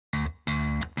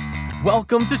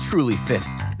Welcome to Truly Fit,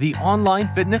 the online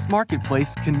fitness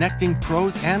marketplace connecting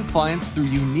pros and clients through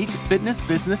unique fitness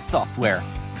business software.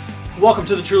 Welcome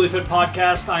to the Truly Fit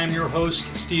podcast. I am your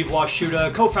host, Steve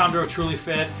Washuta, co-founder of Truly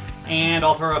Fit and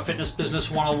author of Fitness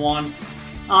Business 101.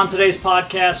 On today's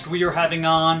podcast, we are having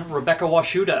on Rebecca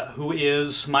Washuta, who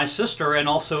is my sister and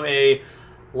also a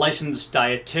licensed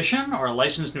dietitian or a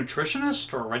licensed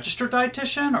nutritionist or a registered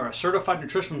dietitian or a certified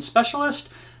nutrition specialist.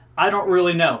 I don't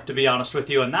really know, to be honest with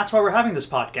you, and that's why we're having this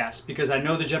podcast, because I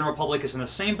know the general public is in the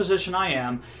same position I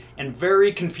am and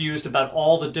very confused about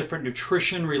all the different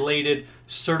nutrition-related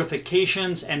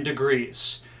certifications and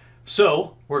degrees.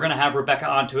 So, we're going to have Rebecca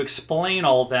on to explain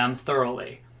all of them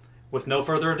thoroughly. With no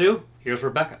further ado, here's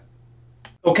Rebecca.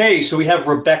 Okay, so we have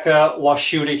Rebecca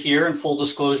Washuta here. In full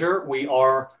disclosure, we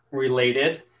are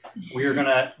related. We are going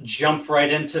to jump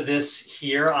right into this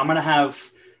here. I'm going to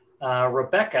have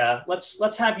Rebecca,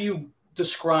 let's have you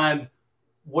describe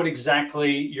what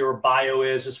exactly your bio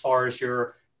is as far as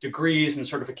your degrees and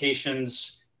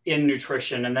certifications in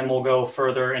nutrition, and then we'll go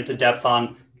further into depth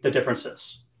on the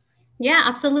differences. Yeah,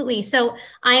 absolutely. So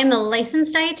I am a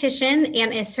licensed dietitian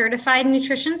and a certified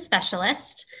nutrition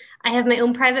specialist. I have my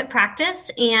own private practice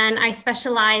and I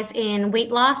specialize in weight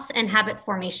loss and habit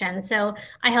formation. So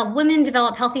I help women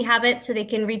develop healthy habits so they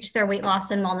can reach their weight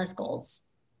loss and wellness goals.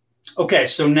 Okay,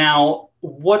 so now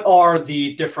what are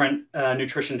the different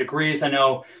nutrition degrees? I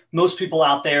know most people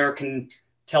out there can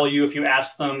tell you if you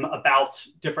ask them about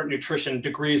different nutrition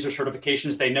degrees or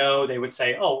certifications, they would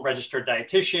say, oh, registered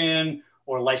dietitian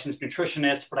or licensed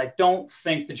nutritionist, but I don't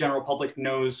think the general public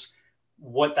knows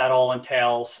what that all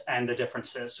entails and the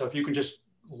differences. So if you can just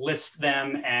list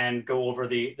them and go over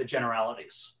the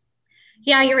generalities.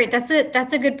 Yeah, you're right.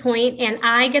 That's a good point. And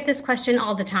I get this question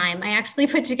all the time. I actually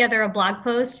put together a blog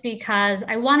post because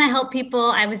I want to help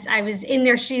people. I was in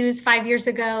their shoes 5 years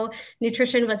ago.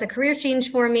 Nutrition was a career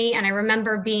change for me. And I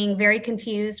remember being very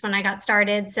confused when I got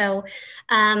started. So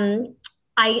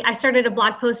I started a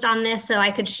blog post on this so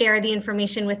I could share the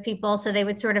information with people so they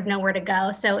would sort of know where to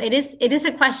go. So it is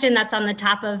a question that's on the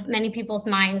top of many people's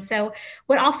minds. So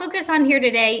what I'll focus on here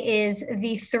today is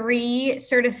the three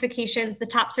certifications, the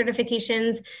top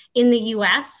certifications in the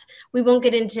US. We won't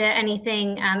get into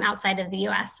anything outside of the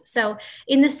US. So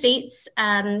in the States,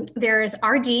 there's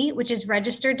RD, which is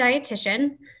registered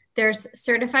dietitian. There's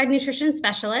certified nutrition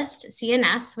specialist,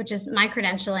 CNS, which is my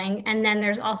credentialing. And then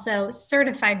there's also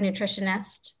certified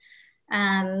nutritionist,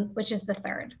 which is the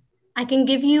third. I can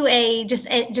give you just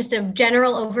a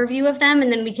general overview of them, and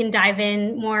then we can dive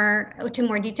in more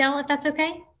detail if that's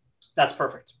okay. That's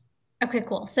perfect. Okay,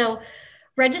 cool. So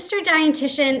registered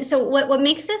dietitian. So what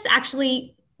makes this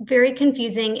actually very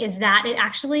confusing is that it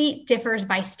actually differs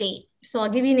by state. So I'll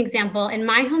give you an example. In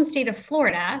my home state of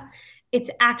Florida, it's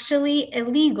actually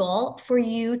illegal for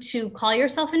you to call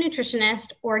yourself a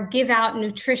nutritionist or give out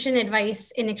nutrition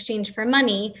advice in exchange for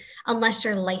money unless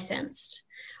you're licensed.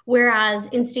 Whereas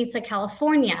in states like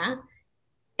California,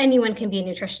 anyone can be a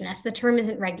nutritionist. The term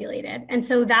isn't regulated. And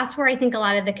so that's where I think a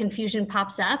lot of the confusion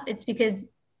pops up. It's because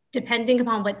depending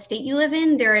upon what state you live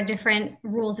in, there are different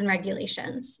rules and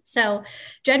regulations. So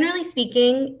generally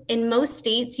speaking, in most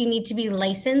states, you need to be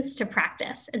licensed to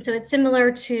practice. And so it's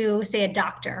similar to, say, a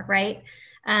doctor, right?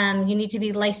 You need to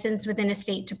be licensed within a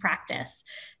state to practice.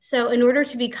 So in order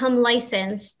to become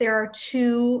licensed, there are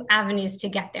two avenues to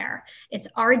get there. It's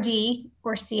RD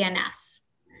or CNS.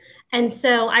 And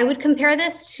so I would compare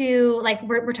this to, like,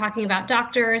 we're talking about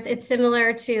doctors. It's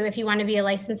similar to, if you want to be a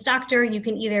licensed doctor, you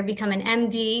can either become an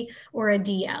MD or a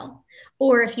DO.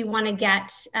 Or if you want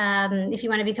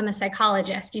to become a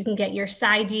psychologist, you can get your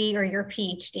PsyD or your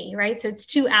PhD, right? So it's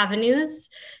two avenues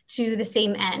to the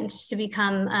same end to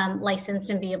become licensed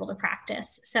and be able to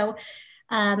practice. So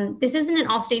this isn't in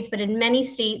all states, but in many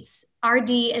states, RD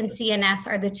and CNS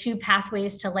are the two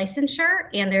pathways to licensure,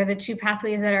 and they're the two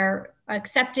pathways that are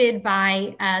accepted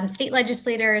by state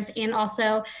legislators and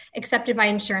also accepted by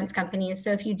insurance companies.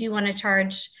 So if you do want to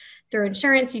charge through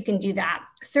insurance, you can do that.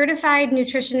 Certified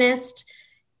nutritionist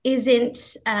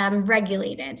isn't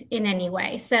regulated in any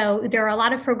way. So there are a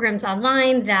lot of programs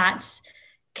online that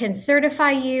can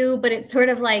certify you, but it's sort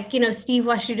of like, Steve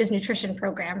Washuta's nutrition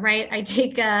program, right? I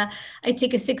take a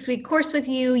 6-week course with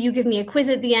you, you give me a quiz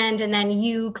at the end, and then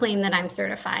you claim that I'm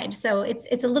certified. So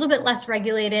it's a little bit less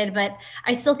regulated, but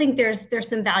I still think there's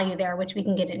some value there, which we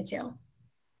can get into.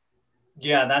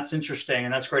 Yeah, that's interesting.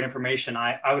 And that's great information.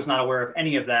 I was not aware of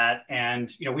any of that.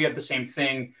 And, we have the same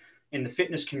thing in the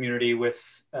fitness community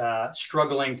with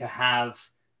struggling to have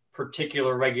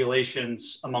particular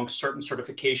regulations amongst certain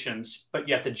certifications, but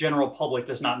yet the general public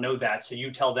does not know that. So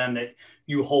you tell them that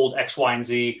you hold X, Y, and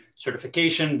Z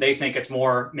certification. They think it's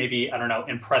more maybe, I don't know,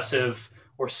 impressive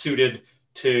or suited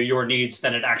to your needs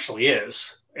than it actually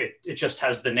is. It just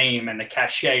has the name and the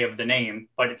cachet of the name,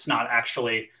 but it's not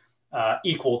actually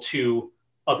equal to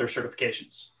other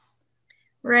certifications.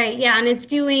 Right. Yeah. And it's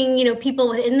doing, people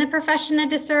within the profession a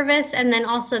disservice, and then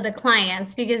also the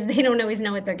clients, because they don't always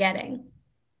know what they're getting.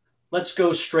 Let's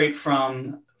go straight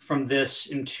from this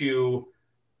into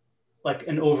like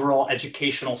an overall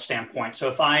educational standpoint. So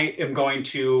if I am going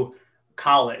to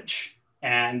college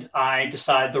and I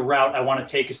decide the route I want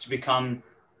to take is to become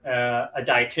a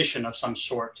dietitian of some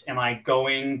sort, am I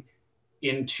going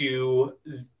into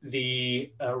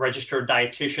the registered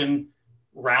dietitian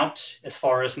route as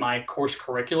far as my course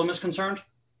curriculum is concerned?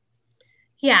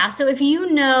 Yeah. So if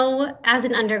you know as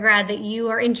an undergrad that you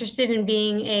are interested in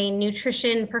being a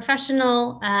nutrition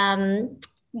professional,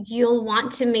 you'll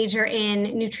want to major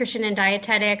in nutrition and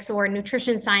dietetics or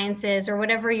nutrition sciences or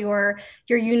whatever your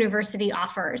university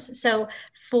offers. So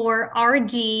for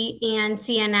RD and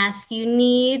CNS, you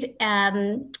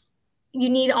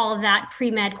need all of that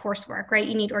pre-med coursework, right?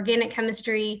 You need organic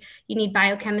chemistry, you need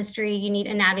biochemistry, you need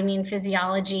anatomy and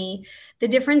physiology. The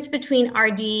difference between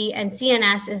RD and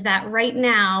CNS is that right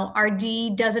now,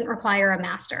 RD doesn't require a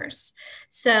master's.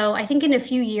 So I think in a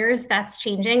few years that's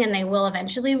changing, and they will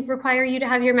eventually require you to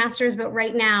have your master's. But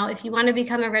right now, if you want to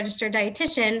become a registered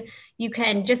dietitian, you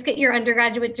can just get your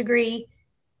undergraduate degree,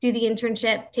 do the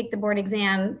internship, take the board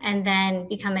exam, and then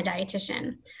become a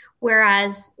dietitian.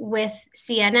 Whereas with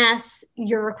CNS,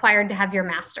 you're required to have your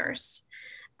master's.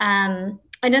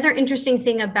 Another interesting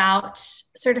thing about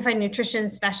certified nutrition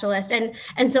specialist,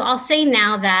 and so I'll say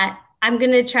now that I'm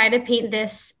going to try to paint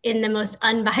this in the most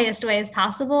unbiased way as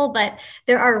possible, but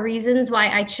there are reasons why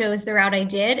I chose the route I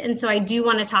did. And so I do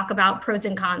want to talk about pros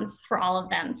and cons for all of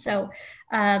them. So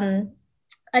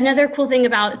another cool thing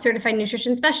about certified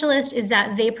nutrition specialist is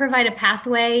that they provide a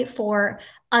pathway for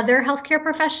other healthcare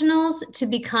professionals to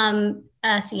become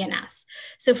a CNS.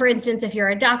 So for instance, if you're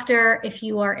a doctor, if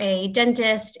you are a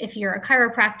dentist, if you're a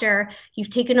chiropractor, you've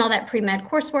taken all that pre-med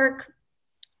coursework,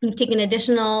 you've taken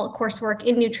additional coursework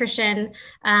in nutrition,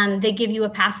 they give you a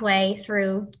pathway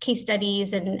through case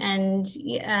studies and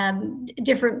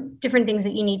different things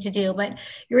that you need to do, but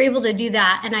you're able to do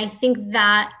that. And I think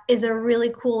that is a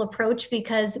really cool approach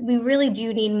because we really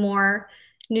do need more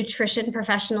nutrition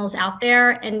professionals out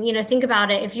there. And, think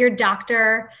about it. If your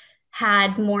doctor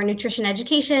had more nutrition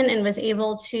education and was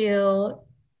able to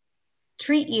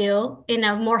treat you in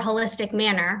a more holistic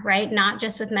manner, right? Not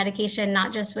just with medication,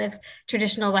 not just with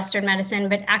traditional Western medicine,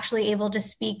 but actually able to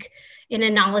speak in a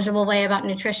knowledgeable way about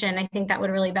nutrition, I think that would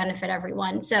really benefit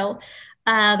everyone. So,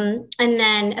 and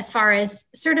then as far as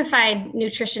certified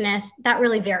nutritionists, that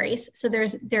really varies. So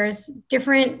there's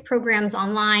different programs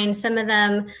online. Some of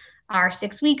them are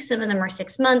 6 weeks, some of them are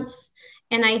 6 months.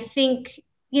 And I think,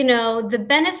 the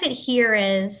benefit here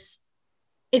is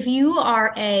if you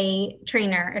are a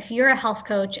trainer, if you're a health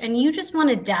coach and you just want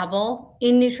to dabble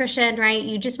in nutrition, right?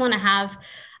 You just want to have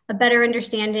a better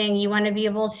understanding. You want to be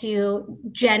able to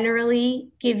generally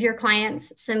give your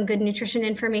clients some good nutrition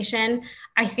information.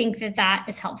 I think that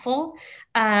is helpful.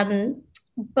 But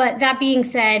that being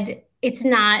said, it's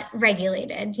not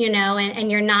regulated,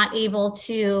 and you're not able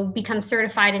to become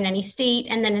certified in any state.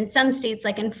 And then in some states,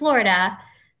 like in Florida,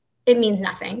 it means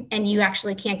nothing and you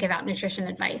actually can't give out nutrition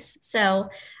advice. So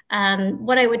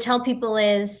what I would tell people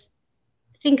is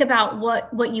think about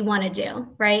what you want to do,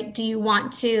 right? Do you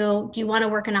want to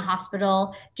work in a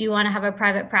hospital? Do you want to have a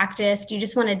private practice? Do you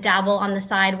just want to dabble on the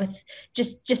side with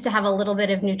just to have a little bit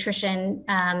of nutrition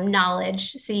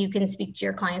knowledge so you can speak to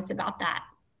your clients about that?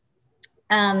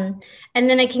 And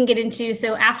then I can get into,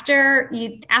 so after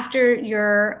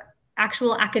your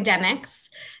actual academics,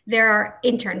 there are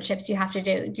internships you have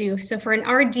to do. So for an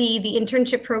RD, the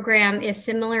internship program is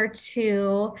similar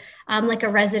to like a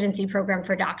residency program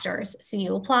for doctors. So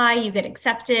you apply, you get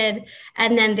accepted,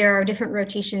 and then there are different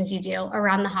rotations you do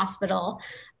around the hospital.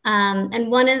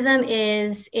 And one of them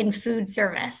is in food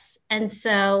service. And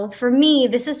so for me,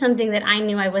 this is something that I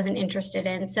knew I wasn't interested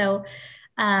in. So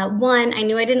one, I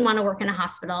knew I didn't want to work in a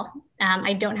hospital.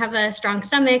 I don't have a strong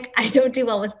stomach. I don't do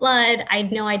well with blood. I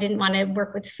know I didn't want to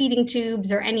work with feeding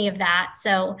tubes or any of that.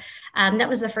 So that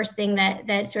was the first thing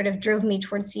that sort of drove me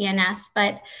towards CNS.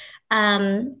 But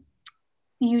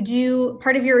you do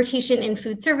part of your rotation in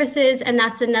food services. And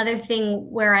that's another thing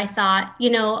where I thought,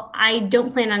 I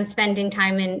don't plan on spending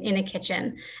time in a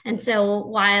kitchen. And so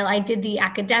while I did the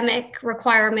academic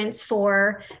requirements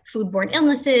for foodborne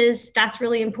illnesses, that's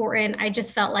really important. I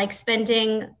just felt like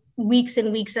spending weeks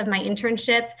and weeks of my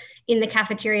internship in the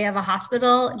cafeteria of a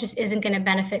hospital just isn't going to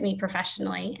benefit me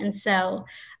professionally. And so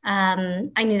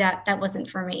I knew that that wasn't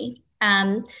for me.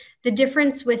 The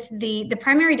difference with the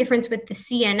primary difference with the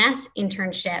CNS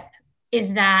internship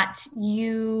is that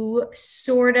you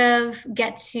sort of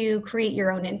get to create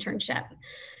your own internship.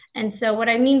 And so what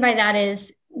I mean by that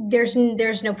is there's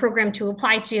no program to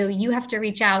apply to. You have to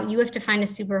reach out, you have to find a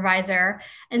supervisor.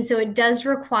 And so it does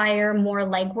require more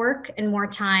legwork and more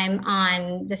time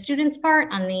on the student's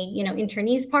part, on the,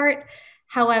 internee's part.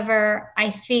 However, I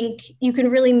think you can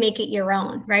really make it your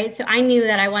own, right? So I knew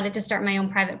that I wanted to start my own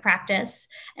private practice.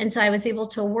 And so I was able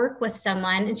to work with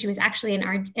someone, and she was actually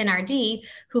an RD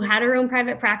who had her own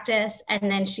private practice.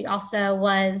 And then she also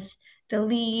was the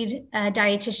lead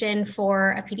dietitian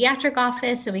for a pediatric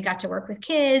office. So we got to work with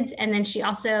kids. And then she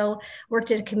also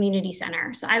worked at a community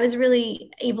center. So I was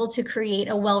really able to create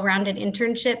a well-rounded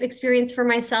internship experience for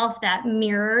myself that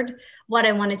mirrored what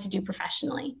I wanted to do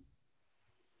professionally.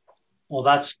 Well,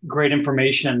 that's great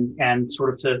information. And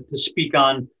sort of to speak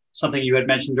on something you had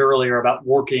mentioned earlier about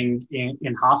working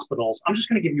in hospitals, I'm just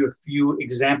going to give you a few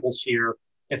examples here.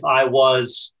 If I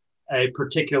was a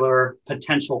particular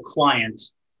potential client,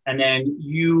 and then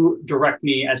you direct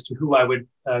me as to who I would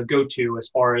go to as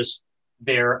far as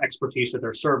their expertise or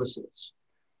their services.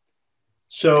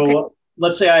 So okay.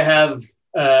 Let's say I have,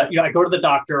 I go to the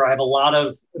doctor. I have a lot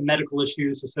of medical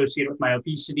issues associated with my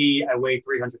obesity. I weigh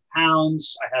 300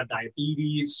 pounds. I have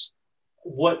diabetes.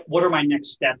 What are my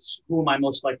next steps? Who am I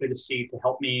most likely to see to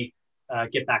help me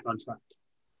get back on track?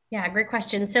 Yeah, great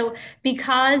question. So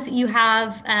because you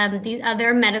have these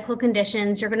other medical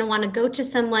conditions, you're going to want to go to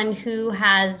someone who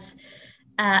has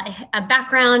a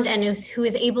background and who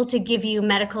is able to give you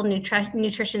medical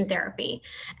nutrition therapy.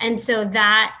 And so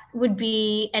that would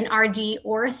be an RD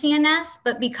or a CNS,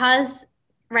 but because,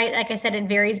 right, like I said, it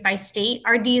varies by state,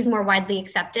 RD is more widely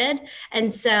accepted.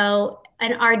 And so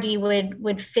an RD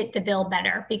would fit the bill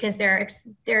better because they're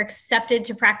accepted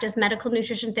to practice medical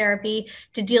nutrition therapy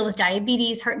to deal with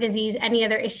diabetes, heart disease, any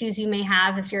other issues you may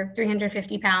have if you're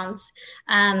 350 pounds,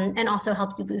 and also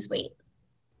help you lose weight.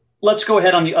 Let's go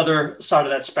ahead on the other side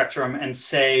of that spectrum and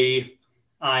say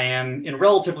I am in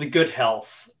relatively good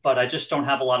health, but I just don't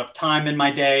have a lot of time in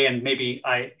my day, and maybe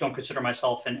I don't consider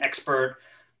myself an expert,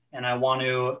 and I want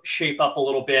to shape up a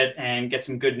little bit and get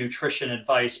some good nutrition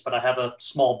advice, but I have a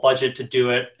small budget to do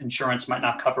it. Insurance might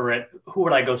not cover it. Who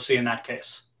would I go see in that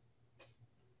case?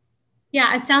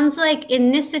 Yeah, it sounds like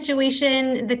in this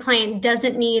situation, the client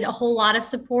doesn't need a whole lot of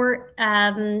support.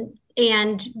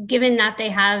 And given that they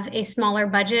have a smaller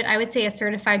budget, I would say a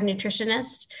certified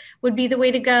nutritionist would be the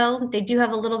way to go. They do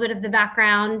have a little bit of the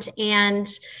background. And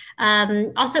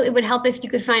also it would help if you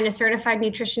could find a certified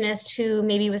nutritionist who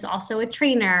maybe was also a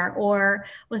trainer or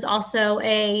was also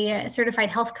a certified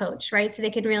health coach, right? So they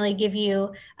could really give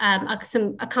you a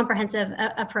comprehensive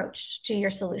approach to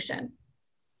your solution.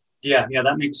 Yeah,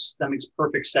 that makes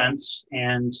perfect sense.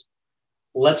 And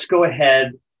let's go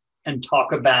ahead and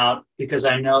talk about, because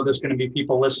I know there's going to be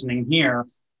people listening here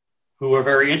who are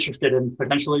very interested in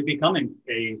potentially becoming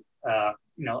a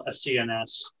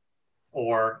CNS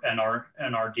or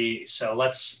an RD. So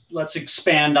let's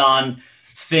expand on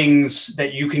things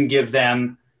that you can give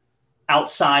them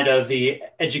outside of the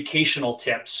educational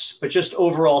tips, but just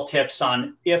overall tips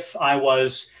on if I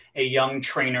was a young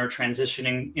trainer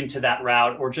transitioning into that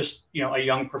route, or just, a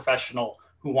young professional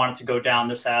who wanted to go down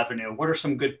this avenue. What are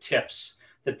some good tips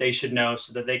that they should know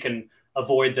so that they can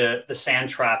avoid the sand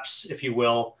traps, if you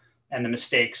will, and the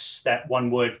mistakes that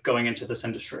one would going into this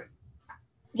industry?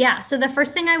 Yeah. So the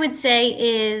first thing I would say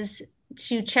is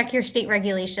to check your state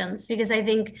regulations, because I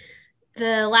think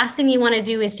the last thing you want to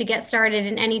do is to get started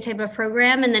in any type of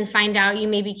program and then find out you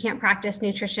maybe can't practice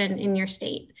nutrition in your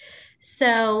state.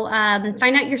 So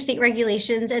find out your state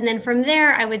regulations. And then from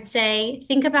there, I would say,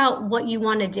 think about what you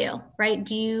want to do, right?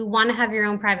 Do you want to have your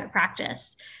own private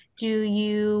practice? Do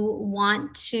you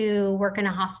want to work in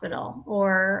a hospital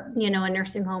or, a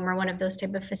nursing home or one of those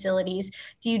type of facilities?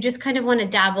 Do you just kind of want to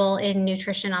dabble in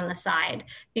nutrition on the side?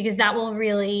 Because that will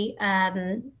really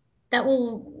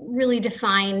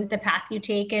define the path you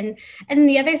take. And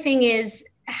the other thing is,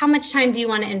 how much time do you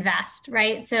want to invest,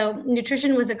 right? So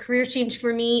nutrition was a career change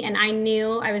for me, and I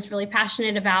knew I was really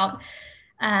passionate about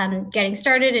getting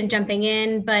started and jumping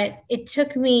in, but it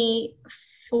took me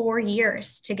 4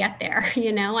 years to get there.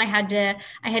 I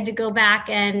had to go back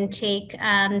and take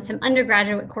some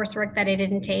undergraduate coursework that I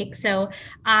didn't take. So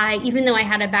even though I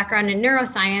had a background in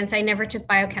neuroscience, I never took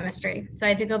biochemistry. So I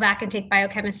had to go back and take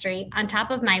biochemistry on top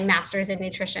of my master's in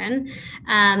nutrition,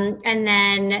 and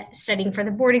then studying for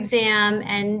the board exam.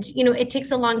 And, it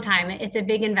takes a long time. It's a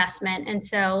big investment. And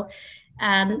so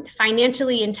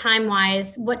financially and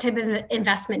time-wise, what type of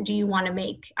investment do you want to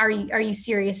make? Are you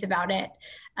serious about it?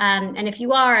 And if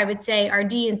you are, I would say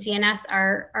RD and CNS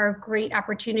are great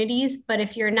opportunities. But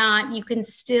if you're not, you can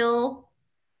still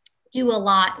do a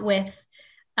lot with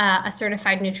a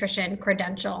certified nutrition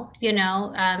credential.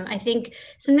 I think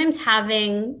sometimes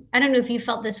I don't know if you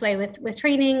felt this way with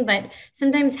training, but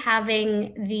sometimes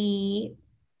having the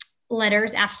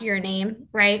letters after your name,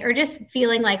 right? Or just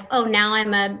feeling like, oh, now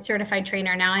I'm a certified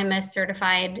trainer, now I'm a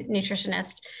certified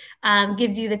nutritionist,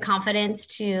 gives you the confidence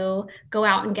to go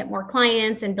out and get more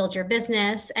clients and build your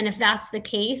business. And if that's the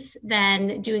case,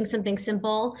 then doing something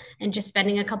simple and just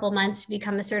spending a couple months to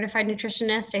become a certified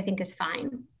nutritionist, I think is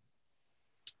fine.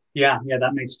 Yeah,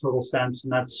 that makes total sense.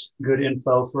 And that's good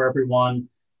info for everyone.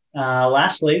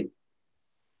 Lastly,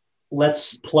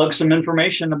 let's plug some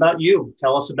information about you.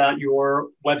 Tell us about your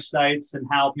websites and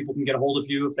how people can get a hold of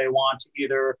you if they want to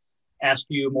either ask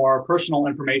you more personal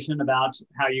information about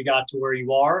how you got to where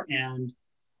you are and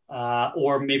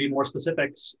or maybe more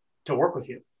specifics to work with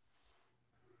you.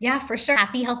 Yeah, for sure.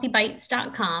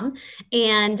 happyhealthybites.com.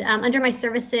 And under my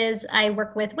services, I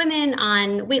work with women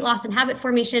on weight loss and habit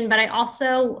formation, but I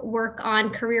also work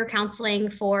on career counseling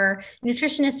for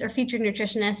nutritionists or future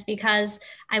nutritionists, because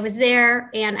I was there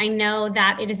and I know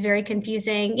that it is very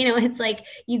confusing. It's like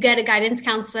you get a guidance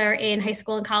counselor in high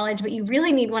school and college, but you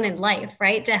really need one in life,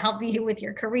 right? To help you with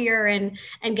your career and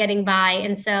getting by.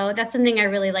 And so that's something I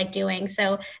really like doing.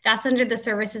 So that's under the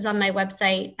services on my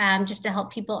website, just to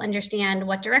help people understand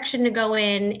what direction to go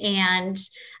in and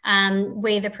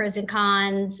weigh the pros and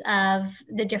cons of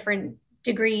the different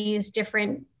degrees,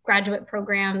 different graduate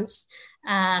programs,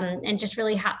 and just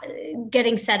really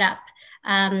getting set up.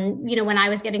 When I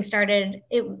was getting started,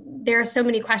 there are so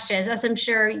many questions, as I'm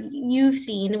sure you've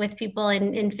seen with people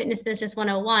in Fitness Business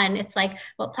 101. It's like,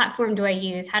 what platform do I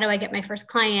use? How do I get my first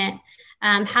client?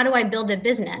 How do I build a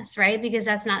business, right? Because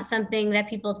that's not something that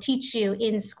people teach you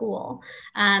in school.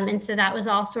 And so that was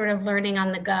all sort of learning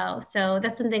on the go. So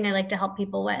that's something I like to help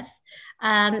people with.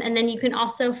 And then you can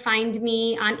also find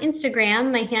me on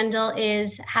Instagram. My handle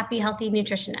is Happy Healthy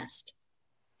Nutritionist.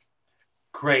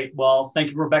 Great. Well, thank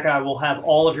you, Rebecca. I will have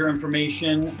all of your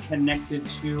information connected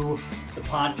to the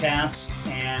podcast,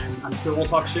 and I'm sure we'll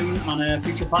talk soon on a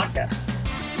future podcast.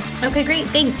 Okay, great.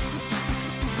 Thanks.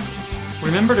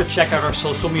 Remember to check out our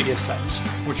social media sites,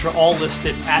 which are all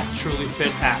listed at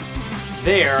TrulyFit app.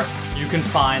 There, you can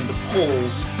find the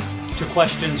polls to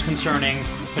questions concerning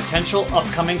potential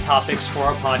upcoming topics for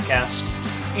our podcast,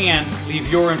 and leave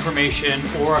your information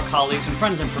or a colleagues and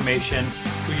friends' information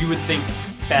who you would think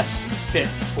best fit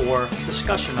for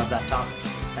discussion of that topic.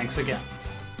 Thanks again.